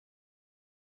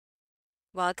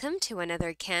Welcome to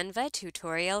another Canva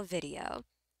tutorial video.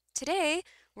 Today,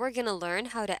 we're going to learn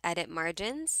how to edit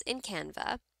margins in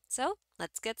Canva. So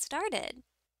let's get started.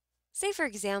 Say for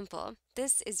example,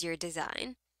 this is your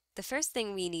design. The first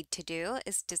thing we need to do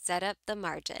is to set up the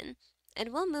margin, and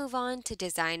we'll move on to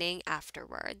designing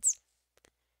afterwards.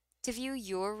 To view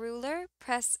your ruler,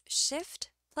 press Shift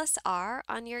plus R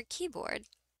on your keyboard.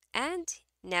 And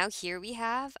now here we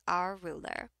have our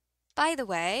ruler. By the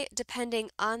way, depending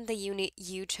on the unit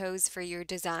you chose for your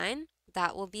design,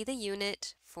 that will be the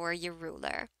unit for your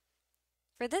ruler.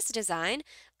 For this design,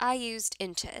 I used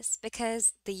inches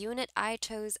because the unit I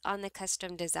chose on the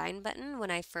custom design button when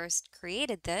I first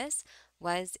created this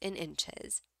was in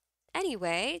inches.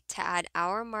 Anyway, to add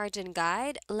our margin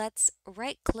guide, let's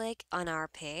right-click on our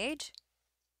page,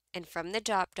 and from the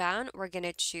drop-down, we're going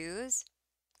to choose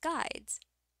Guides.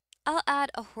 I'll add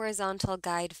a horizontal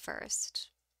guide first.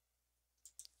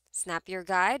 Snap your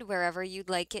guide wherever you'd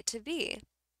like it to be.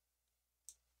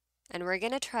 And we're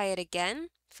going to try it again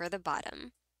for the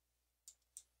bottom.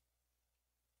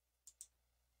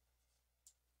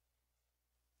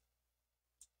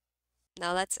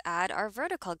 Now let's add our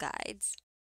vertical guides.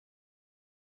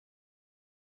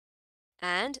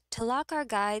 And to lock our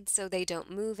guides so they don't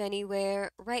move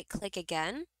anywhere, right-click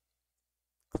again,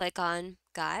 click on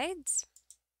Guides,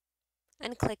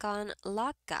 and click on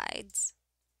Lock Guides.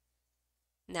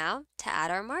 Now, to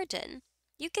add our margin,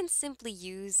 you can simply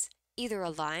use either a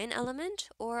line element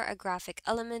or a graphic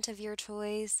element of your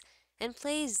choice and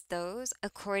place those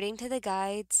according to the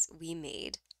guides we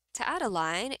made. To add a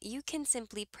line, you can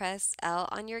simply press L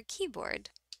on your keyboard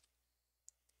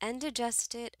and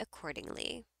adjust it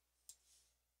accordingly.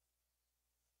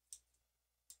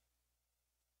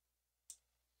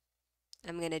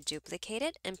 I'm going to duplicate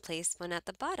it and place one at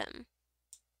the bottom.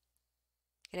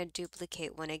 I'm going to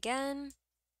duplicate one again,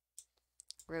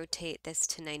 rotate this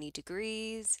to 90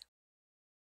 degrees,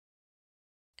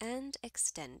 and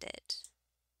extend it.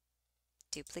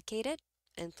 Duplicate it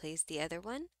and place the other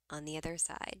one on the other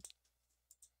side.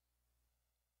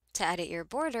 To edit your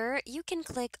border, you can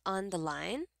click on the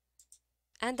line,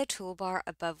 and the toolbar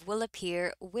above will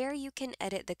appear where you can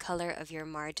edit the color of your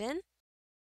margin,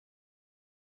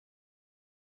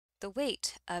 the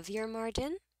weight of your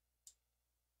margin,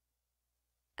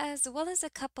 as well as a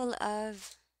couple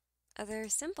of other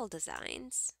simple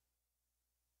designs.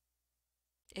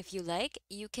 If you like,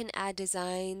 you can add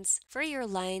designs for your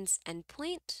lines and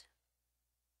point,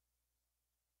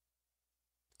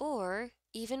 or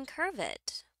even curve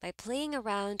it by playing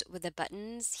around with the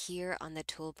buttons here on the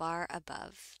toolbar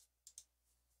above.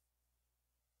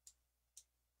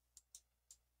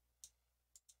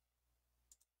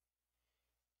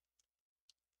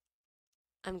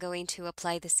 I'm going to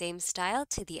apply the same style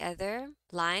to the other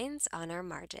lines on our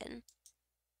margin.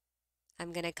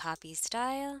 I'm going to copy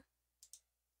style,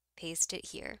 paste it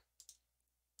here,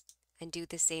 and do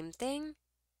the same thing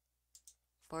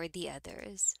for the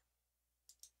others.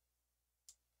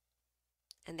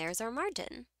 And there's our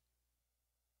margin.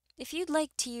 If you'd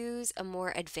like to use a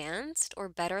more advanced or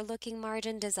better looking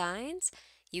margin designs,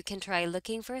 you can try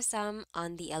looking for some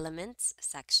on the Elements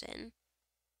section.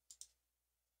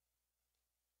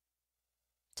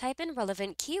 Type in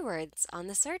relevant keywords on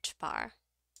the search bar.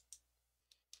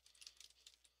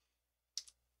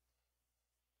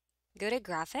 Go to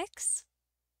Graphics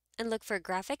and look for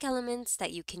graphic elements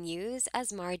that you can use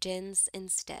as margins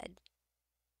instead.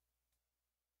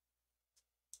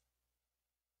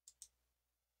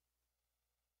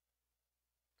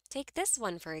 Take this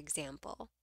one for example.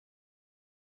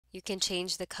 You can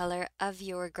change the color of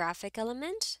your graphic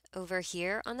element over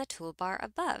here on the toolbar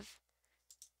above.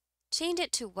 Change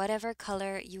it to whatever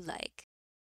color you like.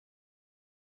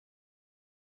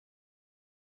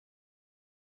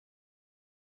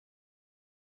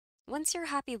 Once you're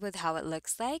happy with how it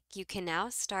looks like, you can now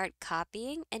start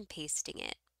copying and pasting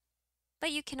it.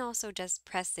 But you can also just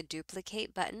press the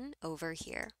duplicate button over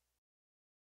here.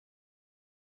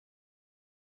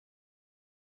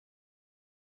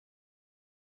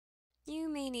 You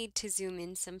may need to zoom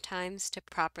in sometimes to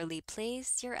properly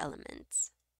place your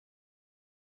elements.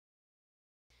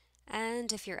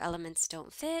 And if your elements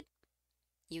don't fit,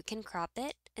 you can crop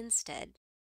it instead.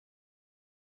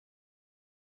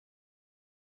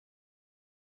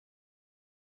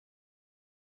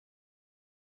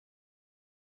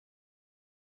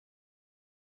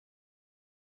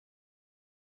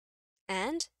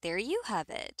 And there you have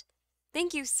it.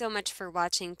 Thank you so much for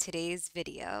watching today's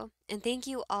video, and thank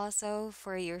you also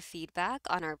for your feedback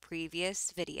on our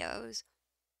previous videos.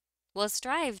 We'll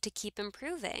strive to keep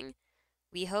improving.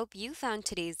 We hope you found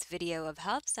today's video of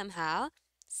help somehow.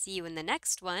 See you in the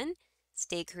next one.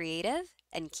 Stay creative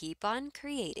and keep on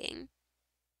creating.